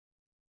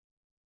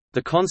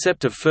The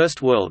concept of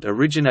First World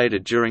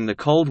originated during the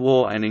Cold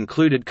War and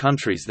included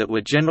countries that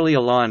were generally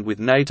aligned with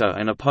NATO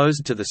and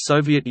opposed to the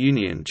Soviet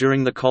Union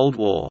during the Cold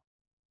War.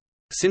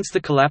 Since the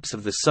collapse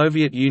of the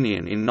Soviet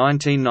Union in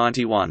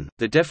 1991,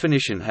 the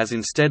definition has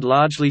instead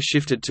largely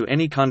shifted to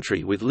any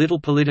country with little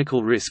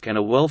political risk and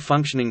a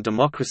well-functioning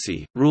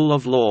democracy, rule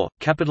of law,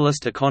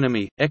 capitalist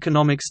economy,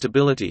 economic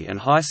stability and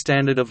high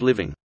standard of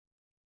living.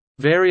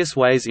 Various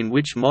ways in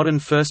which modern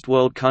First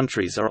World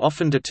countries are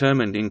often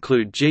determined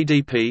include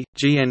GDP,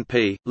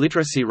 GNP,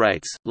 literacy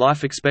rates,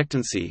 life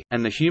expectancy,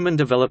 and the Human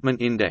Development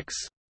Index.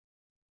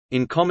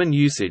 In common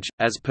usage,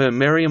 as per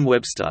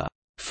Merriam-Webster,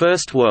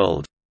 First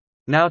World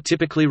now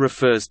typically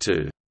refers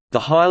to the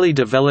highly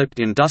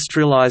developed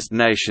industrialized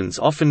nations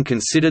often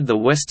considered the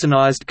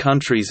westernized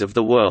countries of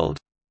the world.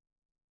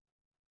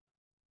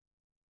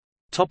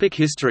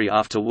 History.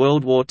 After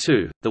World War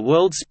II, the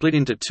world split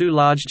into two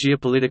large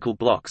geopolitical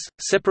blocs,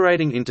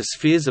 separating into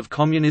spheres of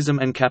communism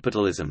and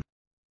capitalism.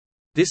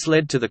 This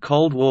led to the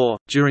Cold War,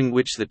 during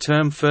which the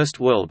term First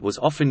World was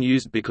often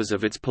used because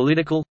of its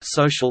political,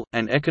 social,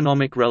 and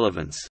economic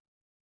relevance.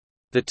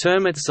 The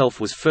term itself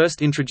was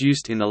first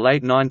introduced in the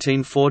late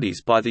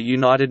 1940s by the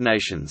United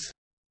Nations.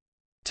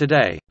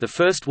 Today, the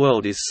First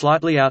World is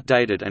slightly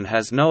outdated and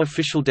has no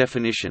official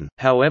definition,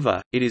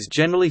 however, it is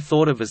generally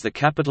thought of as the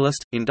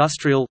capitalist,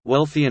 industrial,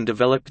 wealthy and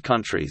developed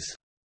countries.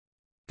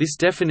 This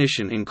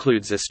definition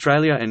includes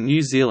Australia and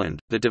New Zealand,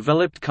 the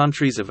developed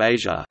countries of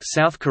Asia,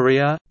 South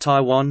Korea,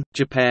 Taiwan,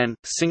 Japan,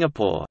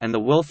 Singapore, and the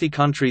wealthy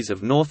countries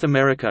of North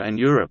America and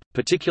Europe,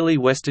 particularly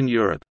Western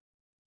Europe.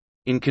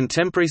 In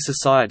contemporary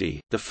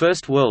society, the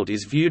First World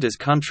is viewed as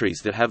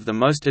countries that have the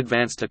most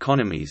advanced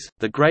economies,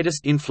 the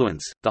greatest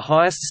influence, the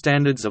highest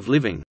standards of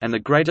living, and the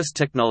greatest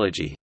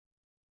technology.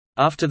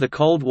 After the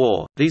Cold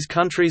War, these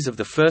countries of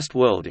the First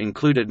World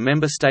included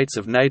member states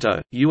of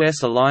NATO,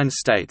 US-aligned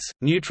states,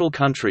 neutral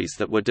countries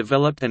that were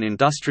developed and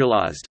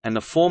industrialized, and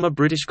the former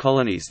British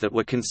colonies that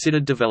were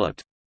considered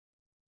developed.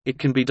 It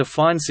can be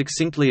defined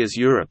succinctly as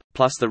Europe,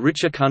 plus the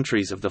richer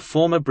countries of the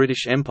former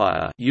British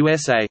Empire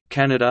USA,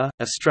 Canada,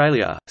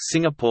 Australia,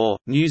 Singapore,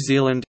 New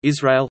Zealand,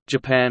 Israel,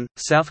 Japan,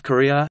 South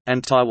Korea,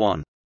 and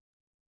Taiwan.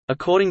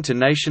 According to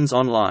Nations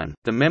Online,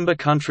 the member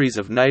countries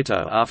of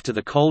NATO after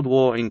the Cold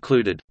War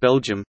included,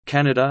 Belgium,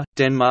 Canada,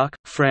 Denmark,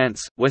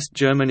 France, West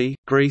Germany,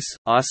 Greece,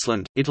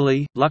 Iceland,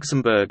 Italy,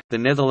 Luxembourg, the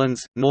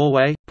Netherlands,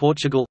 Norway,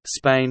 Portugal,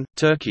 Spain,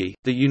 Turkey,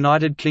 the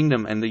United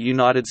Kingdom and the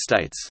United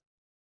States.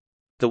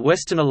 The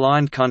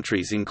Western-aligned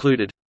countries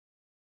included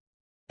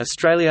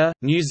Australia,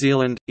 New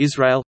Zealand,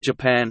 Israel,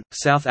 Japan,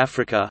 South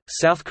Africa,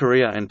 South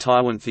Korea and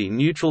Taiwan. The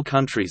neutral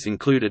countries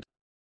included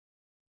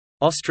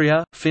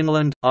Austria,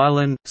 Finland,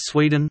 Ireland,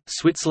 Sweden,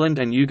 Switzerland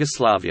and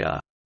Yugoslavia.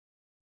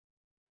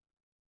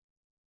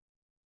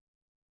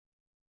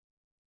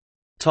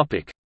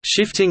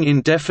 Shifting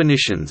in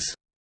definitions.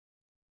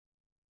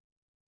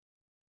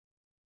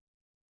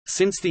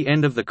 Since the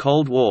end of the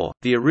Cold War,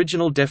 the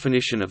original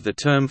definition of the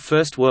term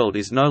First World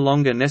is no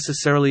longer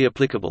necessarily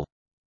applicable.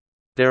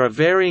 There are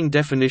varying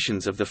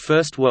definitions of the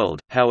First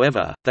World,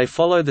 however, they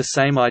follow the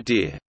same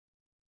idea.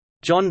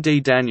 John D.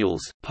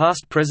 Daniels,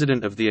 past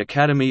president of the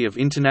Academy of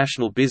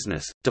International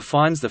Business,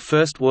 defines the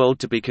First World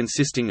to be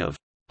consisting of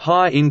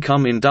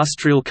high-income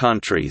industrial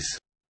countries.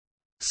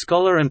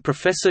 Scholar and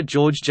Professor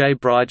George J.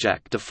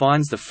 Bryjak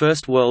defines the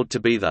First World to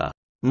be the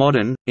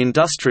modern,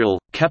 industrial,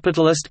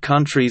 capitalist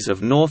countries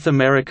of North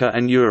America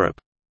and Europe.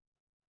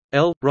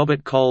 L.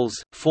 Robert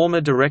Coles,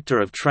 former Director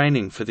of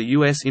Training for the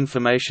U.S.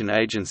 Information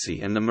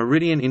Agency and the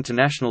Meridian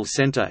International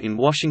Center in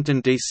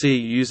Washington, D.C.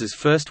 uses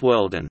First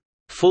World and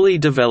fully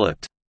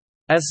developed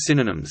as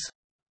synonyms.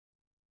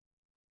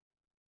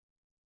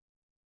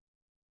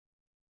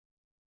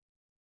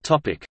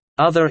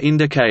 Other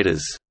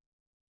indicators.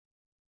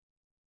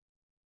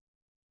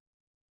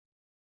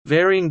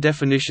 Varying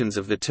definitions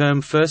of the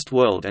term First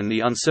World and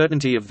the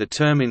uncertainty of the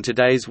term in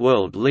today's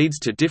world leads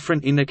to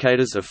different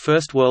indicators of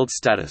First World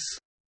status.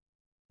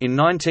 In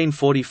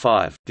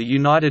 1945, the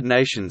United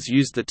Nations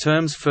used the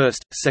terms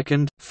First,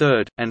 Second,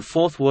 Third, and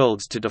Fourth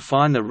Worlds to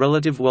define the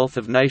relative wealth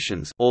of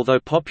nations, although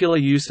popular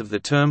use of the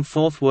term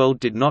Fourth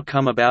World did not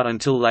come about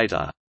until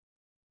later.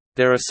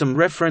 There are some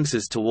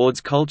references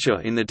towards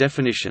culture in the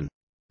definition.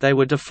 They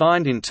were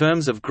defined in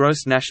terms of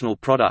gross national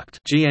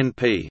product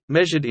 (GNP),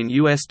 measured in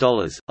US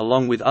dollars,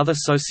 along with other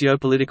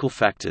socio-political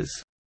factors.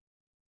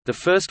 The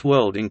First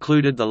World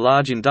included the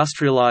large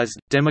industrialized,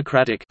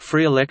 democratic,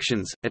 free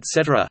elections,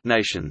 etc.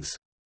 nations.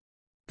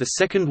 The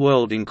Second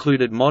World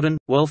included modern,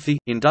 wealthy,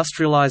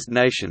 industrialized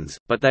nations,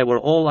 but they were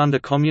all under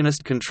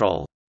communist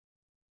control.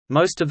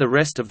 Most of the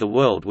rest of the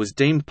world was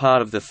deemed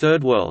part of the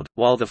Third World,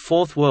 while the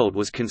Fourth World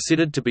was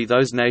considered to be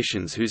those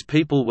nations whose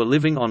people were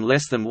living on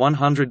less than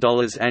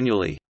 $100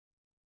 annually.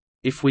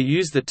 If we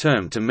use the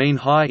term to mean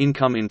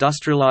high-income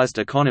industrialized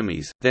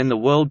economies, then the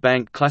World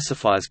Bank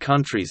classifies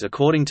countries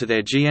according to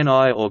their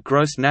GNI or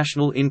gross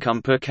national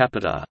income per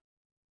capita.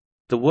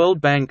 The World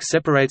Bank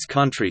separates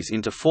countries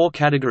into four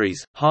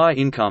categories: high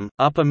income,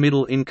 upper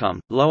middle income,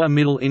 lower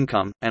middle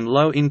income, and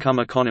low income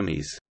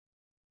economies.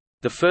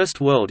 The First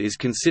World is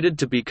considered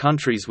to be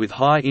countries with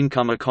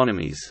high-income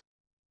economies.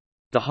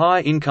 The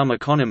high-income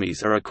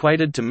economies are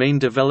equated to mean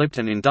developed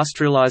and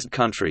industrialized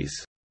countries.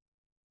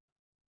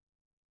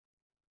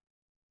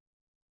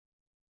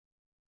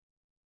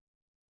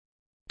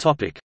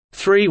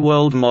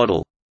 Three-world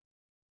model.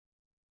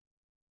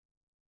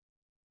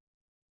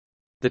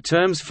 The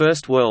terms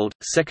First World,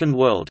 Second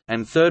World,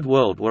 and Third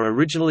World were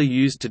originally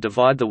used to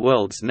divide the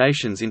world's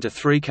nations into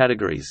three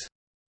categories.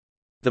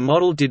 The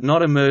model did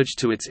not emerge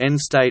to its end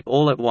state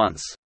all at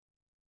once.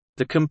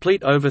 The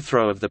complete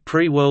overthrow of the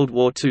pre-World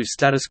War II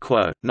status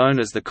quo, known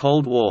as the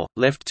Cold War,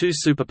 left two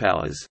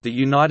superpowers, the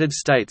United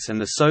States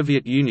and the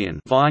Soviet Union,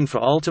 vying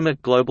for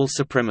ultimate global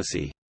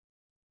supremacy.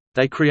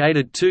 They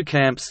created two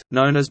camps,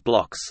 known as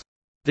blocs.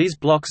 These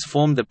blocs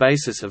formed the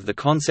basis of the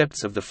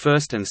concepts of the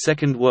First and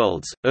Second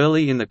Worlds.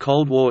 Early in the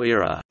Cold War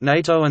era,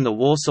 NATO and the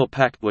Warsaw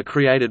Pact were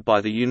created by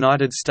the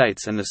United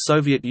States and the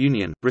Soviet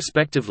Union,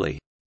 respectively.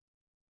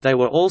 They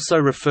were also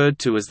referred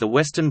to as the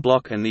Western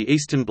Bloc and the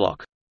Eastern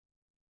Bloc.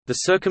 The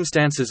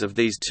circumstances of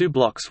these two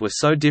blocs were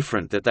so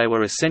different that they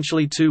were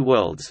essentially two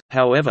worlds,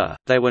 however,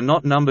 they were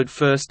not numbered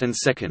first and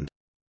second.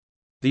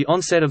 The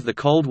onset of the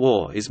Cold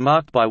War is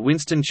marked by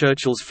Winston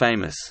Churchill's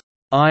famous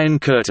Iron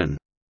Curtain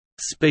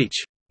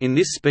speech. In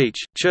this speech,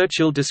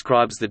 Churchill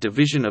describes the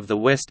division of the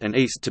West and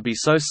East to be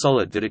so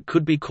solid that it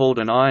could be called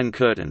an Iron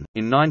Curtain.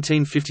 In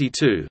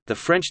 1952, the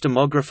French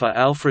demographer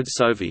Alfred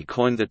Sauvy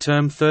coined the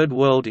term Third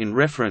World in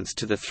reference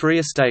to the three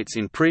estates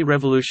in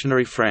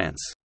pre-revolutionary France.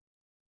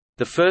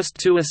 The first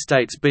two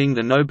estates being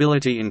the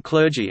nobility and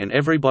clergy and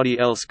everybody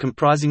else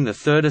comprising the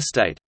Third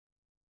Estate.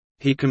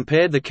 He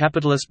compared the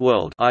capitalist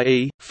world,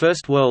 i.e.,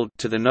 First World,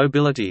 to the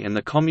nobility and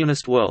the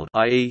communist world,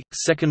 i.e.,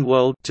 Second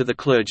World, to the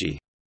clergy.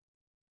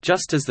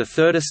 Just as the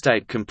Third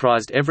Estate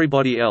comprised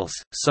everybody else,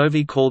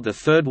 Sauvy called the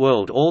Third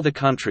World all the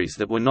countries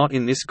that were not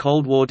in this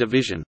Cold War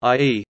division,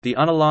 i.e., the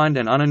unaligned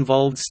and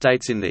uninvolved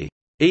states in the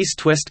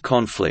East-West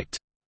conflict.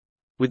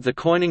 With the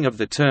coining of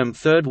the term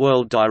Third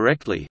World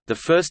directly, the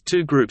first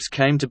two groups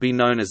came to be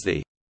known as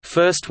the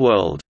First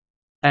World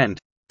and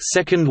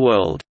Second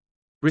World,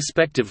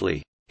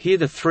 respectively. Here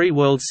the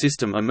three-world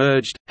system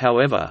emerged.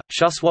 However,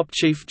 Shuswap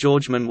chief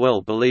George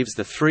Manuel believes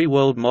the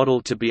three-world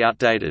model to be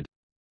outdated.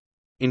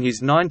 In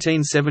his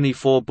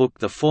 1974 book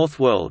The Fourth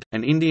World,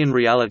 An Indian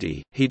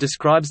Reality, he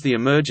describes the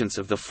emergence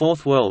of the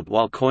Fourth World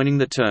while coining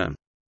the term.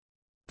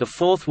 The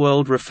Fourth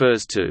World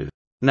refers to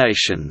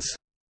nations,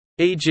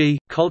 e.g.,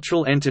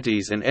 cultural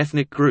entities and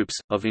ethnic groups,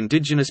 of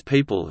indigenous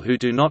people who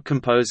do not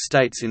compose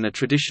states in the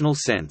traditional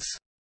sense.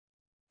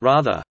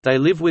 Rather, they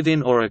live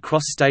within or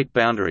across state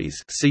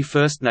boundaries, see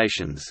First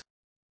Nations.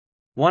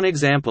 One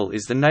example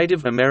is the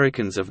Native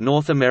Americans of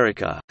North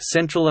America,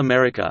 Central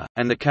America,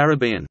 and the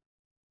Caribbean.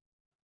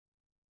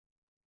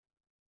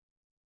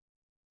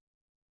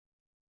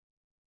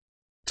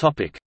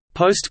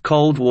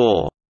 Post-Cold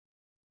War.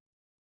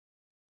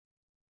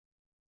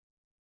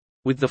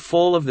 With the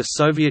fall of the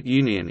Soviet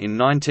Union in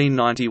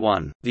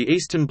 1991, the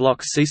Eastern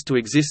Bloc ceased to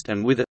exist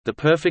and with it, the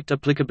perfect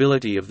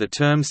applicability of the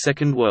term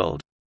Second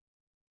World.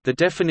 The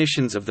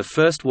definitions of the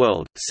First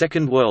World,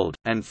 Second World,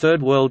 and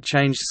Third World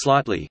changed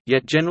slightly,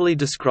 yet generally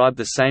describe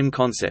the same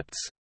concepts.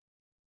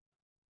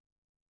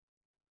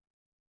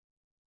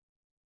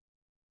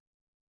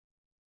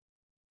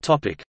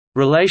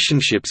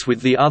 Relationships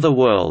with the other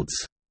worlds.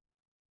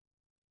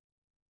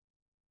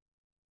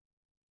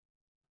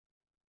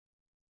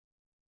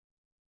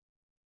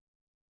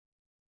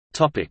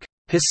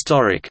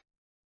 Historic.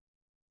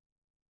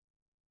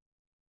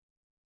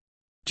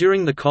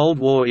 During the Cold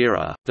War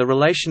era, the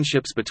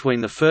relationships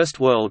between the First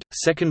World,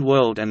 Second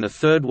World and the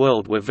Third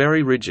World were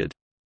very rigid.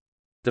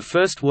 The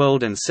First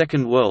World and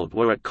Second World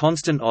were at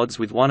constant odds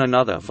with one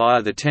another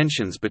via the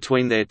tensions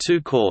between their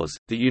two cores,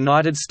 the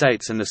United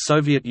States and the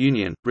Soviet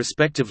Union,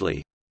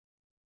 respectively.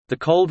 The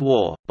Cold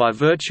War, by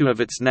virtue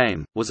of its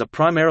name, was a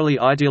primarily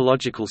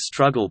ideological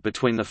struggle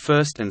between the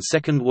First and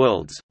Second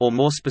Worlds, or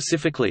more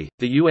specifically,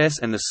 the US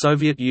and the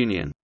Soviet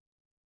Union.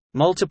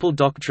 Multiple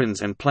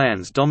doctrines and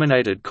plans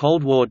dominated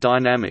Cold War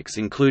dynamics,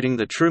 including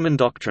the Truman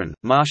Doctrine,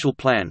 Marshall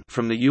Plan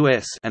from the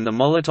US, and the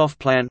Molotov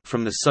Plan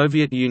from the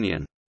Soviet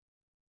Union.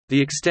 The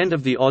extent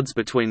of the odds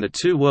between the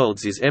two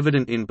worlds is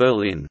evident in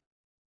Berlin,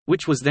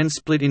 which was then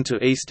split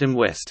into East and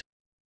West.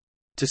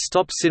 To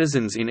stop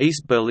citizens in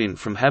East Berlin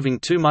from having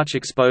too much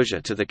exposure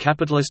to the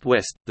capitalist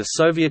West, the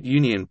Soviet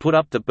Union put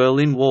up the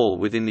Berlin Wall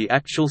within the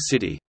actual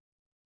city.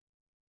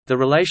 The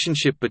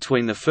relationship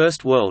between the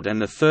First World and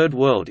the Third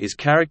World is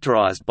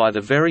characterized by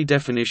the very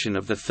definition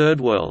of the Third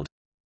World.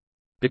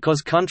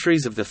 Because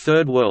countries of the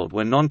Third World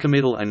were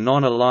non-committal and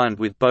non-aligned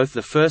with both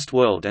the First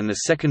World and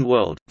the Second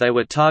World, they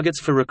were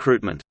targets for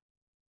recruitment.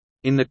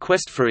 In the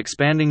quest for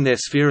expanding their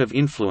sphere of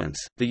influence,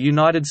 the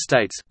United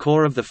States,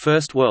 core of the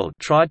First World,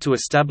 tried to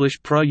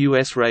establish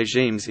pro-US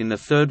regimes in the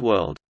Third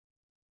World.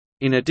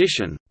 In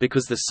addition,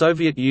 because the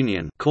Soviet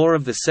Union, core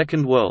of the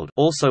Second World,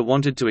 also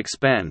wanted to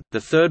expand,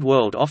 the Third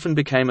World often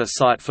became a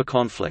site for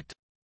conflict.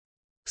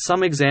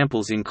 Some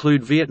examples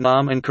include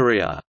Vietnam and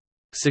Korea.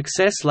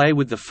 Success lay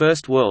with the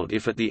First World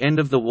if at the end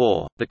of the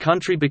war, the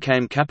country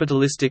became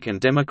capitalistic and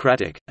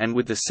democratic, and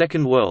with the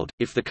Second World,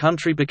 if the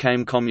country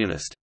became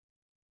communist.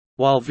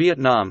 While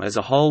Vietnam as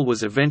a whole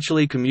was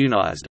eventually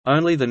communized,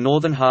 only the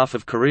northern half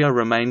of Korea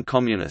remained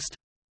communist.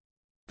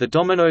 The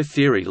domino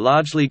theory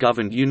largely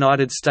governed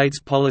United States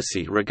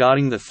policy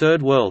regarding the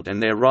Third World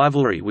and their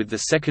rivalry with the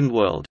Second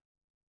World.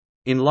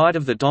 In light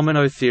of the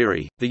domino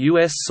theory, the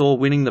U.S. saw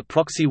winning the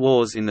proxy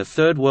wars in the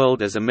Third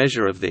World as a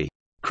measure of the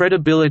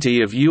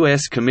credibility of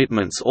U.S.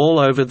 commitments all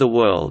over the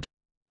world.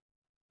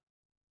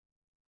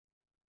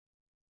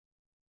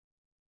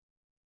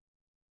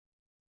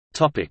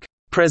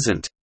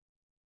 Present.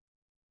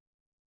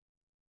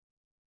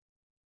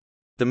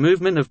 The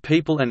movement of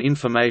people and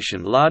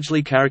information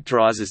largely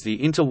characterizes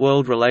the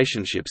inter-world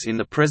relationships in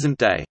the present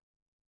day.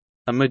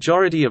 A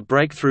majority of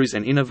breakthroughs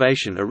and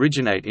innovation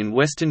originate in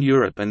Western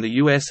Europe and the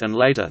US, and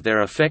later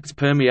their effects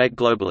permeate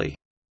globally.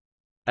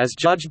 As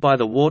judged by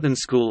the Wharton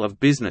School of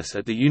Business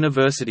at the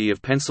University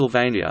of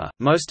Pennsylvania,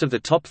 most of the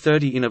top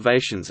 30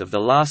 innovations of the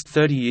last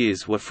 30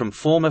 years were from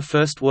former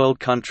First World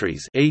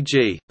countries,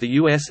 e.g., the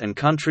US and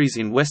countries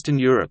in Western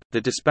Europe.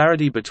 The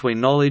disparity between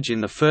knowledge in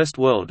the First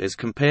World as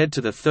compared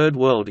to the Third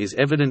World is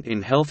evident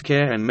in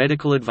healthcare and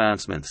medical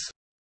advancements.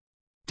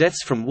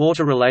 Deaths from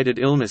water-related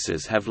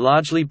illnesses have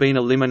largely been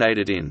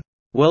eliminated in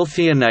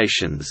wealthier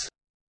nations,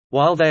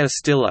 while they are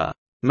still a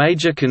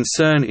major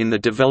concern in the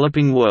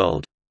developing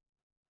world.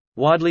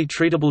 Widely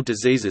treatable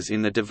diseases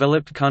in the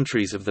developed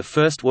countries of the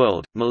First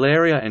World,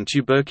 malaria and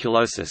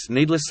tuberculosis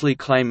needlessly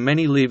claim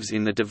many lives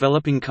in the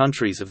developing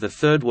countries of the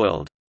Third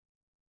World.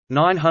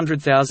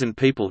 900,000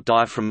 people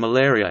die from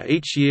malaria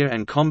each year,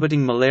 and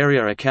combating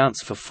malaria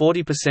accounts for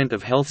 40%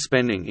 of health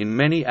spending in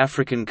many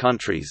African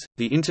countries.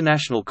 The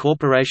International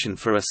Corporation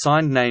for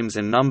Assigned Names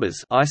and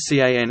Numbers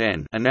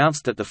 (ICANN)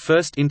 announced that the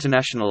first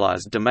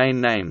internationalized domain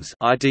names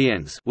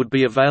 (IDNs) would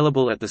be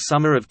available at the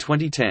summer of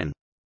 2010.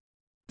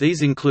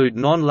 These include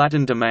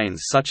non-Latin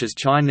domains such as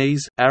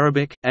Chinese,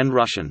 Arabic, and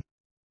Russian.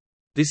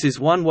 This is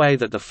one way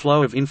that the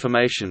flow of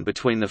information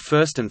between the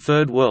First and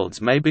Third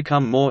Worlds may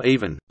become more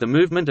even. The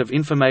movement of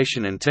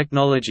information and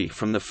technology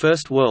from the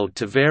First World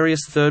to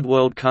various Third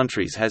World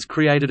countries has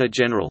created a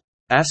general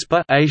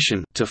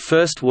aspiration to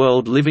First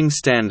World living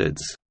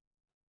standards.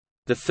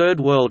 The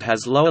Third World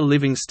has lower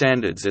living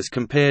standards as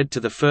compared to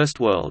the First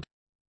World.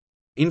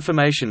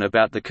 Information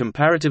about the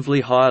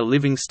comparatively higher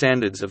living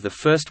standards of the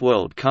First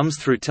World comes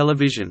through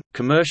television,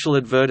 commercial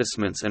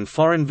advertisements, and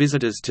foreign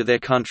visitors to their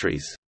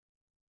countries.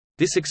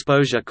 This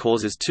exposure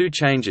causes two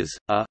changes: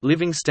 a,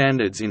 living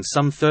standards in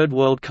some Third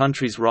World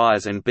countries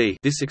rise, and b,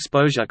 this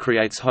exposure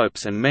creates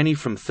hopes, and many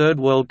from Third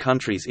World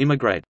countries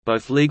immigrate,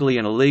 both legally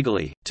and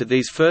illegally, to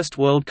these First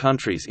World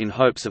countries in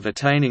hopes of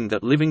attaining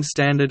that living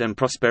standard and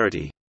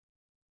prosperity.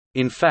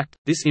 In fact,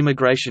 this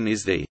immigration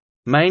is the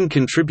main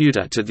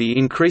contributor to the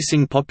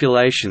increasing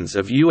populations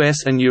of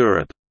US and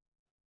Europe.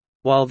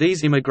 While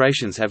these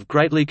immigrations have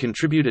greatly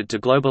contributed to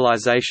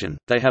globalization,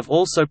 they have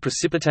also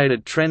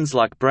precipitated trends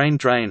like brain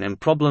drain and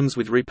problems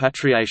with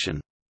repatriation.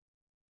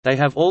 They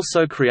have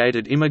also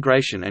created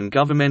immigration and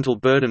governmental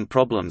burden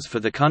problems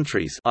for the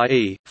countries,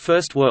 i.e.,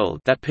 First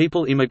World, that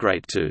people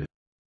immigrate to.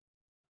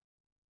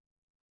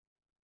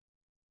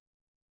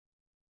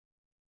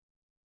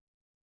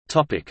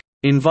 Topic: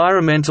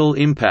 Environmental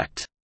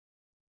impact.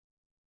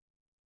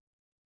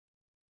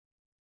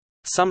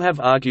 Some have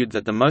argued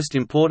that the most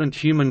important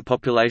human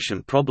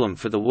population problem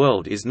for the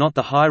world is not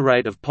the high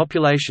rate of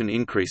population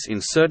increase in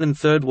certain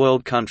Third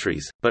World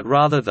countries, but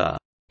rather the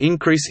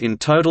increase in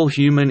total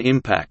human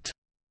impact.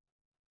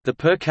 The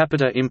per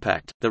capita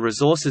impact, the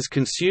resources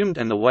consumed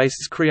and the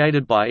wastes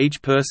created by each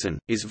person,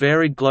 is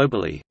varied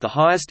globally, the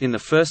highest in the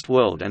First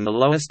World and the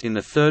lowest in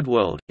the Third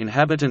World.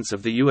 Inhabitants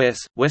of the US,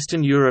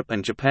 Western Europe,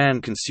 and Japan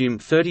consume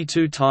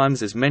 32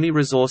 times as many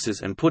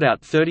resources and put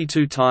out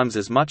 32 times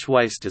as much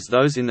waste as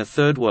those in the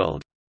Third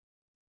World.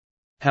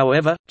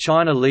 However,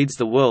 China leads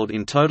the world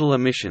in total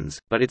emissions,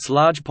 but its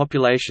large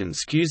population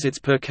skews its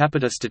per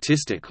capita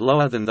statistic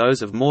lower than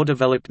those of more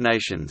developed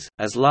nations.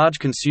 As large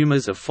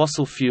consumers of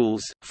fossil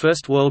fuels,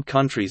 First World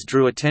countries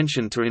drew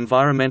attention to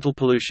environmental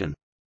pollution.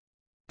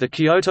 The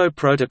Kyoto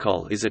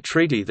Protocol is a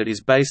treaty that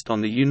is based on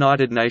the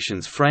United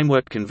Nations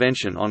Framework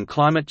Convention on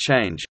Climate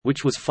Change,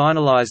 which was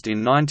finalized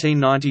in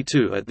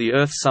 1992 at the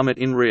Earth Summit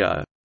in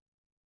Rio.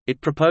 It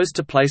proposed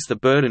to place the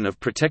burden of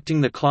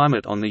protecting the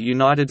climate on the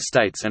United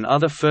States and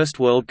other First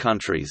World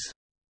countries.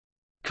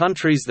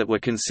 Countries that were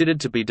considered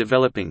to be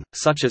developing,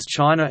 such as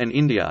China and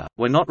India,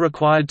 were not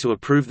required to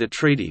approve the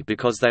treaty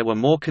because they were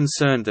more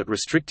concerned that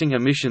restricting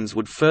emissions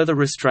would further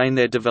restrain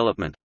their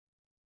development.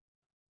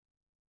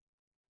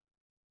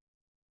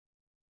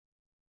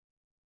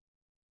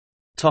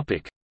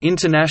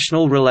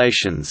 International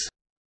relations.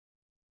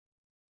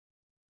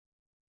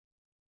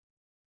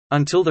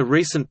 Until the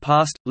recent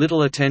past,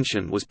 little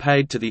attention was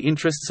paid to the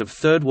interests of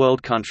Third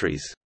World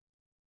countries.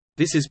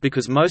 This is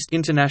because most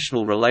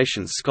international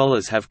relations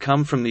scholars have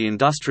come from the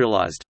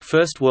industrialized,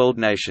 First World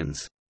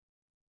nations.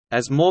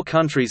 As more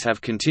countries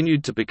have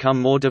continued to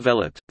become more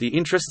developed, the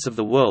interests of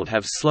the world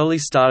have slowly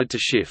started to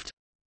shift.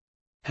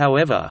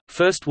 However,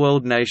 First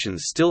World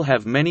nations still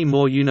have many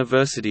more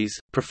universities,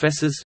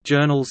 professors,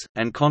 journals,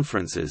 and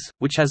conferences,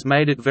 which has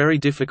made it very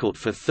difficult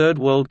for Third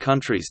World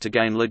countries to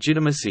gain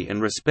legitimacy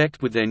and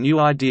respect with their new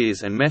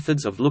ideas and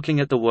methods of looking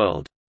at the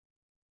world.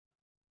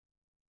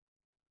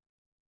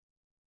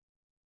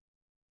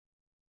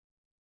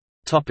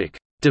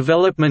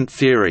 Development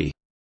theory.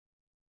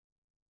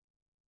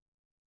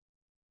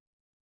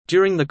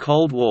 During the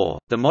Cold War,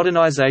 the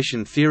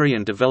modernization theory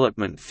and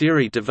development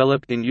theory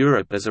developed in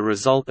Europe as a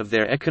result of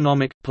their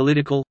economic,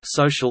 political,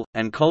 social,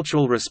 and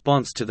cultural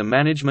response to the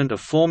management of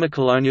former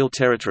colonial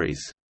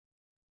territories.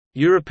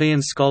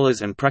 European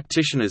scholars and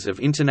practitioners of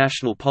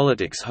international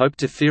politics hoped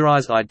to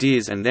theorize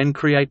ideas and then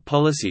create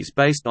policies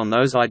based on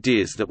those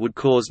ideas that would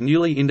cause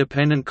newly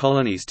independent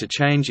colonies to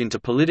change into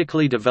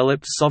politically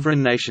developed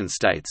sovereign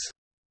nation-states.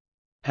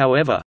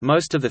 However,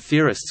 most of the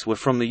theorists were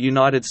from the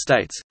United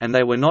States, and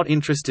they were not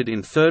interested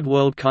in Third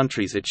World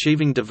countries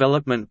achieving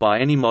development by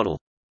any model.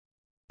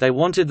 They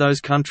wanted those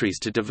countries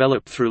to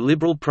develop through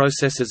liberal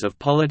processes of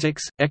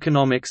politics,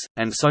 economics,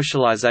 and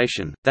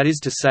socialization, that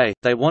is to say,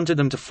 they wanted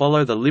them to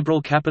follow the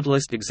liberal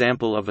capitalist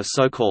example of a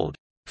so-called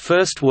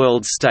First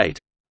World state.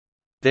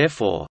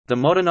 Therefore, the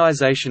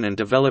modernization and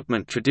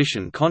development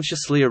tradition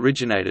consciously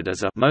originated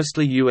as a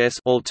mostly U.S.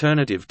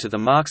 alternative to the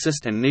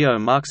Marxist and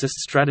neo-Marxist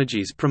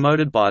strategies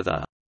promoted by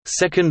the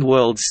Second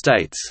World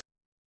states,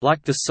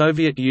 like the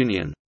Soviet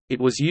Union. It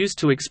was used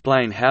to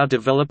explain how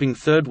developing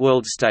Third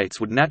World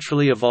states would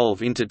naturally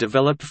evolve into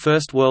developed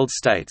First World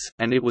states,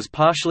 and it was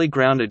partially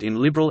grounded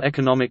in liberal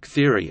economic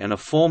theory and a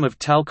form of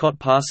Talcott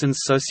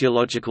Parsons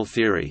sociological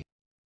theory.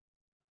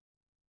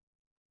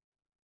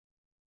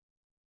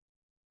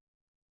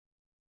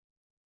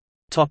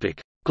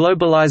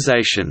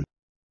 Globalization.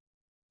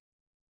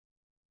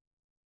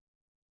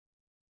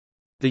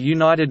 The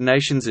United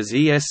Nations'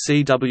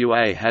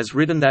 ESCWA has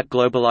written that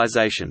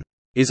globalization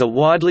is a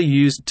widely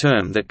used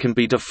term that can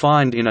be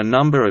defined in a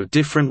number of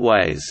different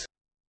ways.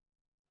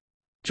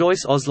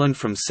 Joyce Osland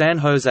from San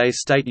Jose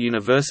State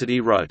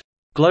University wrote,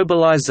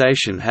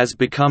 "Globalization has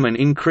become an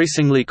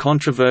increasingly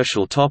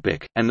controversial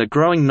topic, and the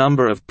growing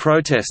number of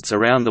protests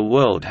around the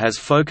world has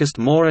focused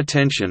more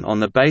attention on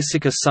the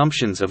basic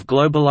assumptions of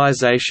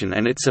globalization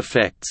and its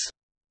effects."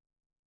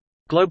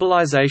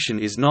 Globalization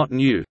is not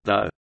new,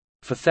 though.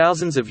 For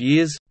thousands of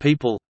years,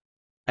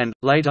 people—and,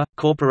 later,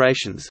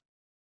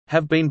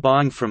 corporations—have been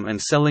buying from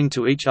and selling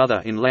to each other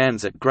in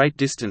lands at great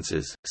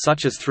distances,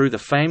 such as through the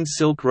famed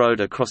Silk Road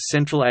across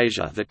Central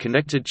Asia that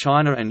connected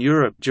China and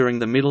Europe during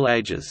the Middle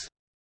Ages.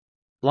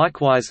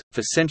 Likewise,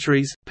 for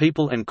centuries,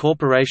 people and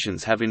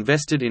corporations have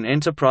invested in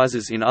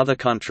enterprises in other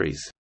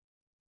countries.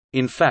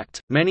 In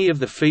fact, many of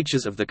the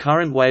features of the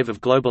current wave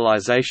of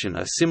globalization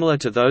are similar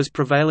to those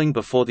prevailing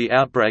before the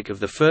outbreak of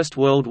the First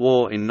World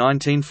War in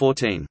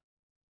 1914.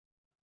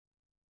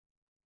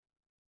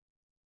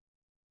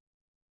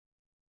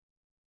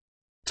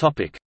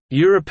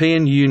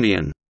 European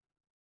Union.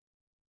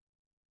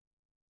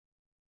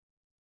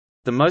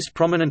 The most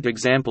prominent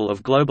example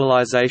of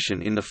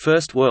globalization in the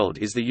First World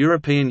is the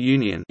European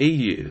Union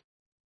 (EU).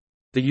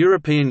 The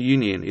European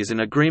Union is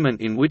an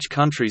agreement in which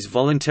countries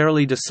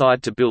voluntarily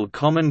decide to build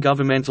common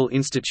governmental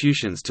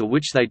institutions to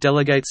which they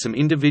delegate some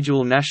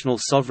individual national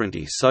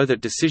sovereignty so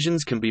that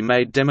decisions can be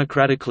made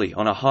democratically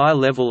on a high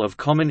level of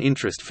common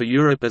interest for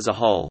Europe as a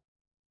whole.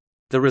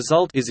 The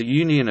result is a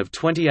union of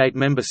 28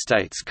 member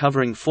states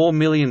covering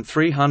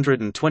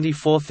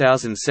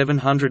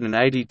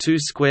 4,324,782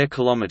 square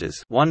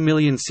kilometers,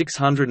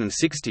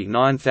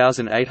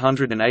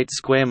 1,669,808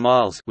 square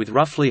miles, with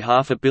roughly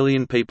half a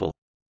billion people.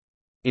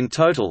 In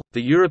total,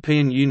 the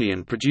European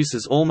Union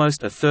produces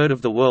almost a third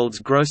of the world's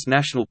gross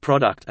national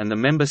product, and the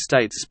member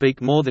states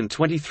speak more than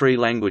 23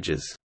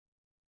 languages.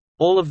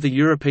 All of the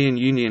European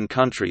Union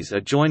countries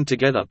are joined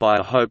together by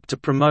a hope to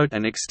promote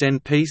and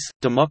extend peace,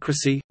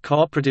 democracy,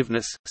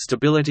 cooperativeness,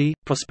 stability,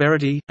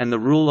 prosperity, and the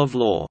rule of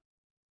law.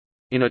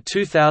 In a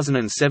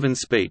 2007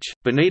 speech,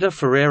 Benita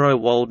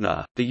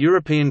Ferrero-Waldner, the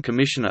European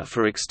Commissioner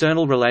for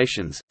External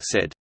Relations,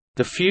 said,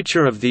 "The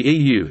future of the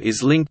EU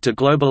is linked to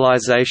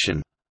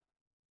globalization.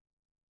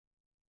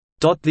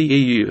 The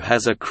EU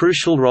has a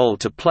crucial role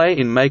to play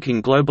in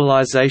making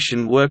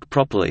globalization work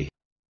properly."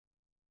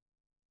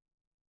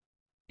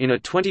 In a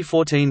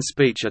 2014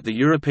 speech at the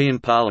European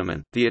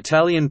Parliament, the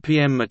Italian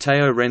PM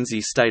Matteo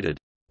Renzi stated,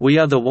 "We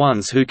are the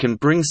ones who can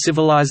bring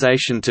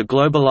civilization to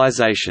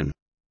globalization."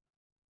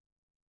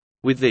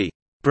 With the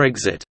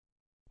Brexit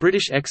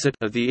British exit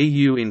of the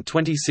EU in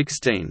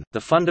 2016,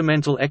 the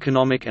fundamental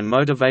economic and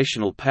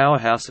motivational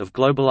powerhouse of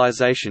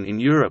globalization in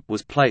Europe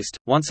was placed,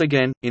 once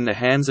again, in the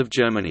hands of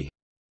Germany.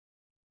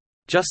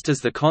 Just as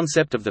the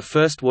concept of the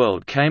First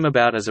World came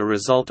about as a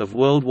result of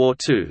World War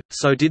II,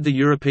 so did the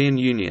European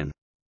Union.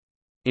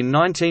 In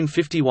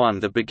 1951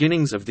 the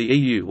beginnings of the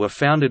EU were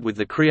founded with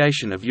the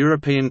creation of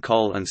European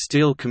Coal and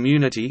Steel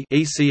Community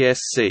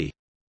 (ECSC).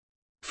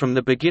 From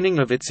the beginning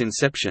of its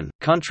inception,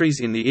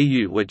 countries in the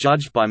EU were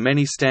judged by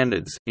many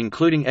standards,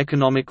 including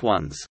economic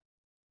ones.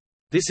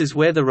 This is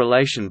where the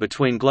relation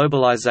between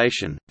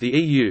globalization, the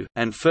EU,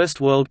 and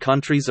First World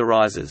countries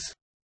arises.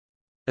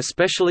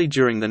 especially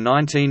during the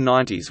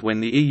 1990s when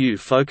the EU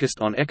focused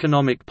on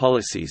economic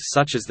policies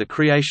such as the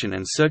creation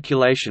and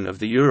circulation of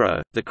the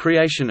euro, the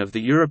creation of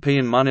the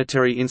European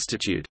Monetary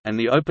Institute, and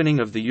the opening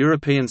of the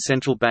European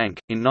Central Bank.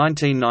 In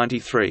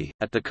 1993,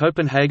 at the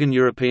Copenhagen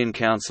European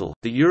Council,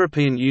 the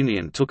European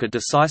Union took a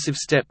decisive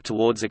step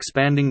towards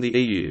expanding the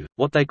EU,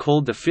 what they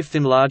called the Fifth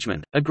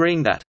Enlargement,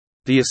 agreeing that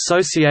the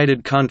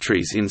associated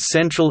countries in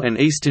Central and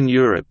Eastern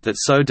Europe that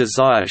so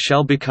desire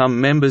shall become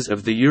members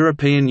of the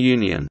European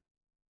Union.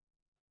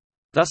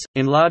 Thus,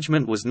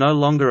 enlargement was no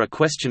longer a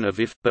question of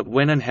if, but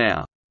when and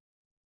how.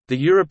 The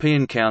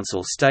European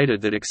Council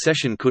stated that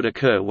accession could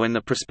occur when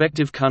the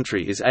prospective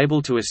country is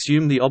able to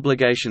assume the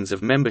obligations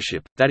of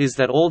membership, that is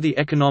that all the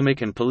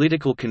economic and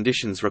political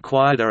conditions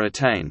required are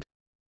attained.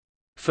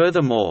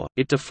 Furthermore,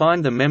 it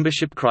defined the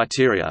membership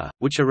criteria,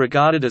 which are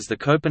regarded as the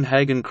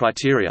Copenhagen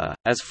criteria,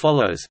 as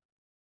follows: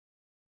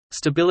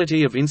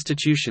 stability of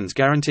institutions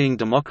guaranteeing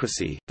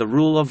democracy, the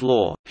rule of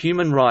law,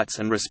 human rights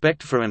and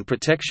respect for and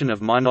protection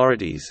of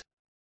minorities,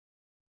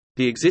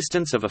 the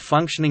existence of a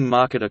functioning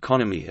market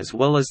economy as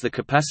well as the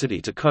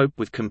capacity to cope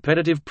with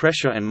competitive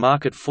pressure and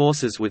market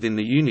forces within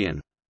the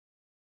Union,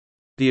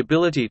 the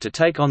ability to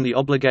take on the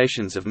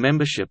obligations of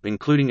membership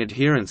including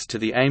adherence to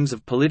the aims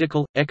of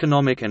political,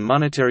 economic and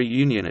monetary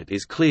union. It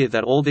is clear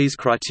that all these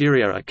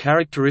criteria are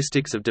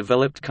characteristics of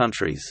developed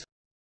countries.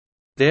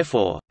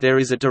 Therefore, there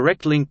is a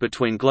direct link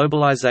between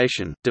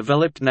globalization,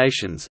 developed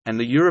nations, and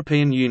the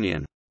European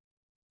Union.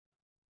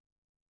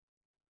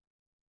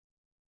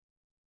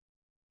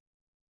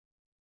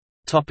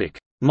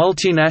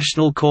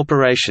 Multinational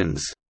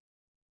corporations.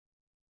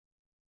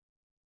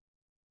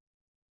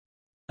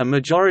 A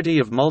majority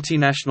of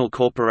multinational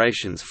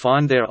corporations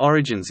find their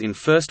origins in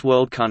First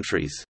World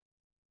countries.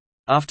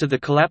 After the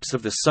collapse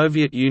of the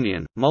Soviet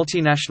Union,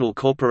 multinational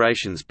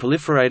corporations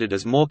proliferated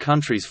as more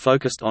countries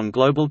focused on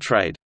global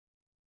trade.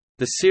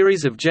 The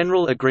series of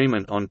General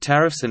Agreement on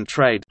Tariffs and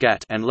Trade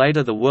 (GATT) and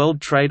later the World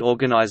Trade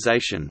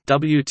Organization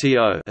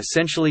 (WTO)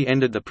 essentially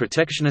ended the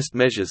protectionist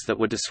measures that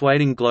were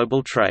dissuading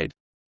global trade.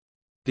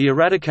 The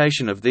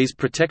eradication of these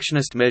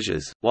protectionist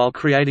measures, while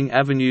creating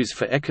avenues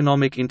for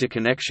economic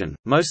interconnection,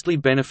 mostly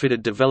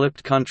benefited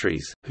developed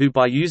countries, who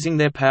by using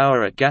their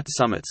power at GATT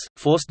summits,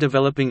 forced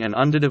developing and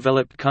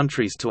underdeveloped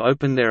countries to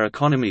open their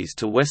economies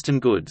to Western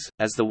goods.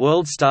 As the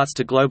world starts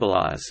to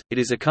globalize, it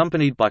is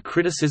accompanied by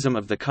criticism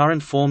of the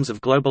current forms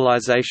of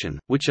globalization,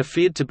 which are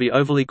feared to be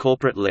overly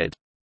corporate-led.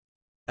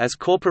 As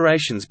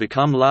corporations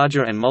become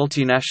larger and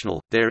multinational,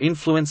 their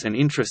influence and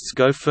interests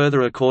go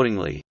further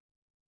accordingly.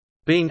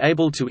 Being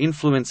able to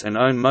influence and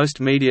own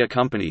most media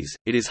companies,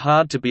 it is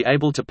hard to be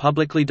able to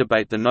publicly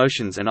debate the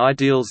notions and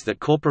ideals that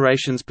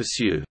corporations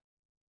pursue.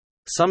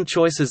 Some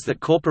choices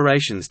that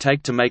corporations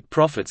take to make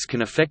profits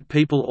can affect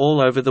people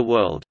all over the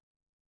world.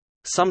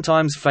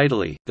 Sometimes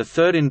fatally, the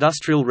Third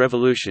Industrial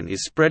Revolution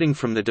is spreading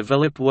from the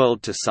developed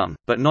world to some,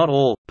 but not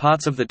all,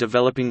 parts of the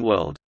developing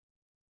world.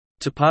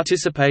 To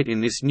participate in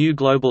this new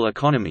global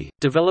economy,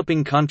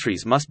 developing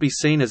countries must be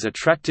seen as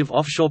attractive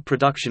offshore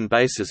production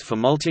bases for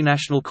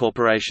multinational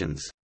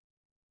corporations.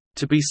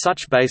 To be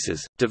such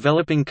bases,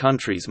 developing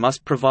countries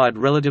must provide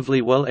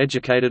relatively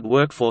well-educated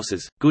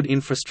workforces, good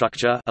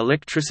infrastructure,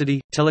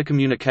 electricity,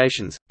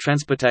 telecommunications,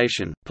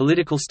 transportation,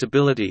 political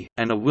stability,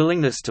 and a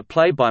willingness to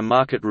play by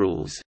market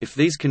rules. If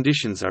these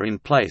conditions are in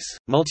place,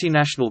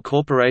 multinational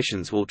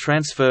corporations will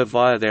transfer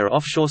via their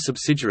offshore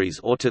subsidiaries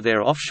or to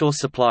their offshore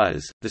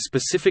suppliers the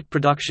specific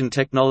production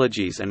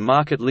technologies and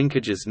market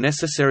linkages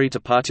necessary to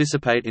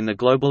participate in the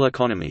global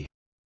economy.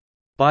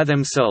 By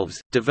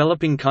themselves,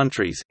 developing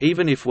countries,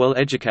 even if well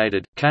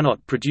educated,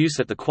 cannot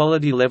produce at the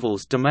quality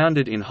levels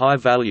demanded in high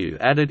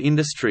value-added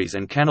industries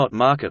and cannot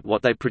market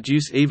what they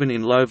produce even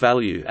in low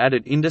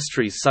value-added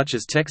industries such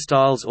as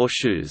textiles or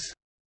shoes.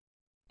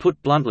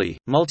 Put bluntly,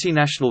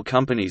 multinational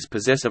companies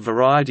possess a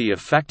variety of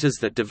factors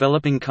that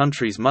developing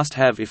countries must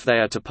have if they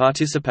are to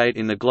participate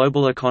in the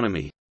global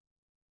economy.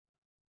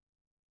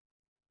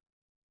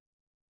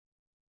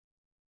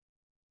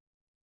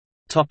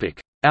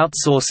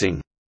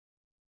 Outsourcing.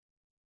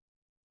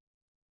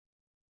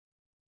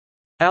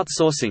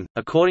 Outsourcing,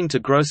 according to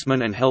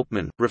Grossman and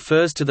Helpman,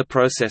 refers to the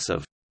process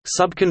of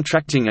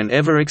subcontracting an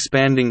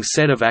ever-expanding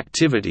set of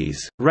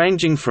activities,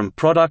 ranging from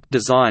product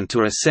design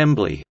to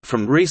assembly,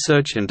 from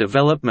research and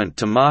development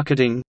to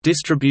marketing,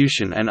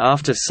 distribution and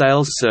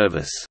after-sales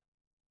service.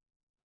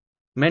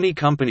 Many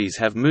companies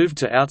have moved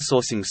to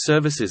outsourcing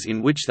services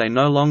in which they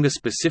no longer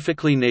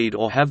specifically need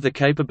or have the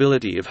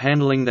capability of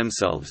handling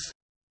themselves.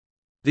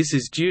 This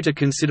is due to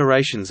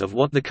considerations of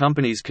what the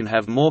companies can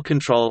have more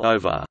control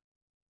over.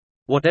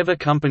 Whatever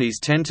companies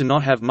tend to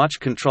not have much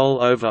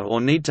control over or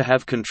need to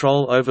have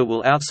control over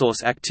will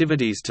outsource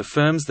activities to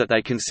firms that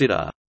they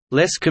consider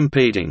less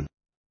competing.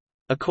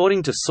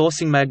 According to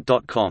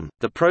sourcingmag.com,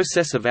 the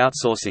process of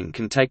outsourcing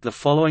can take the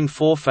following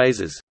 4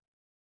 phases: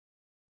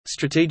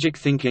 strategic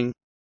thinking,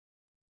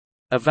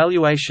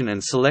 evaluation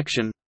and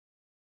selection,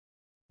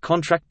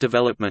 contract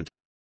development,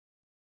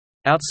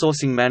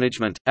 outsourcing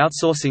management.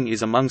 Outsourcing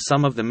is among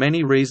some of the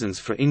many reasons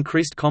for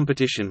increased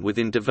competition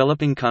within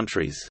developing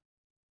countries.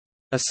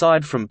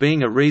 Aside from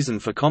being a reason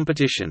for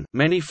competition,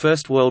 many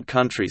first-world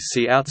countries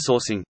see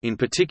outsourcing, in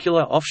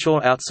particular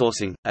offshore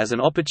outsourcing, as an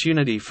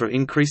opportunity for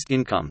increased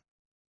income.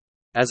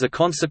 As a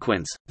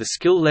consequence, the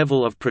skill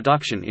level of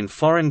production in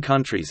foreign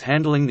countries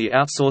handling the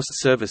outsourced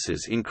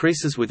services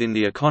increases within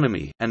the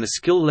economy, and the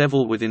skill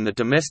level within the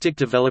domestic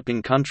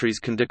developing countries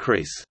can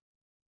decrease.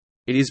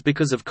 It is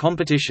because of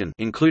competition,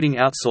 including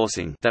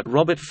outsourcing, that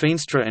Robert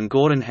Feenstra and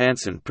Gordon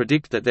Hanson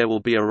predict that there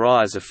will be a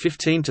rise of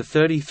 15 to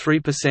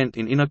 33%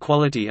 in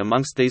inequality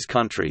amongst these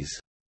countries.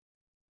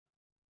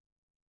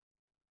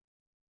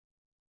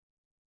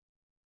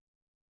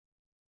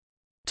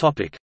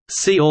 Topic: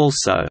 See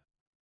also: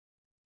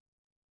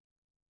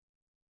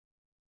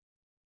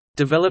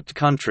 Developed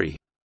country,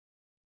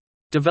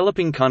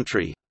 Developing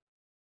country,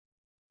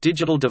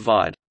 Digital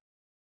divide,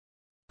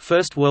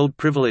 First world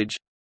privilege,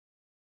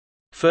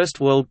 First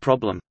world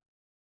problem,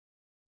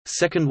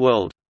 Second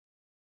world,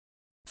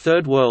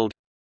 Third world,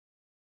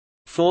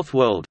 Fourth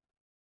world,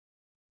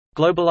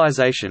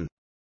 Globalization,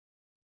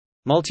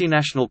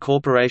 Multinational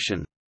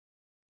corporation,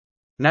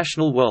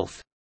 National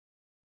wealth,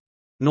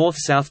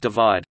 North-South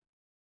divide,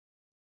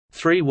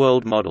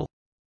 Three-world model.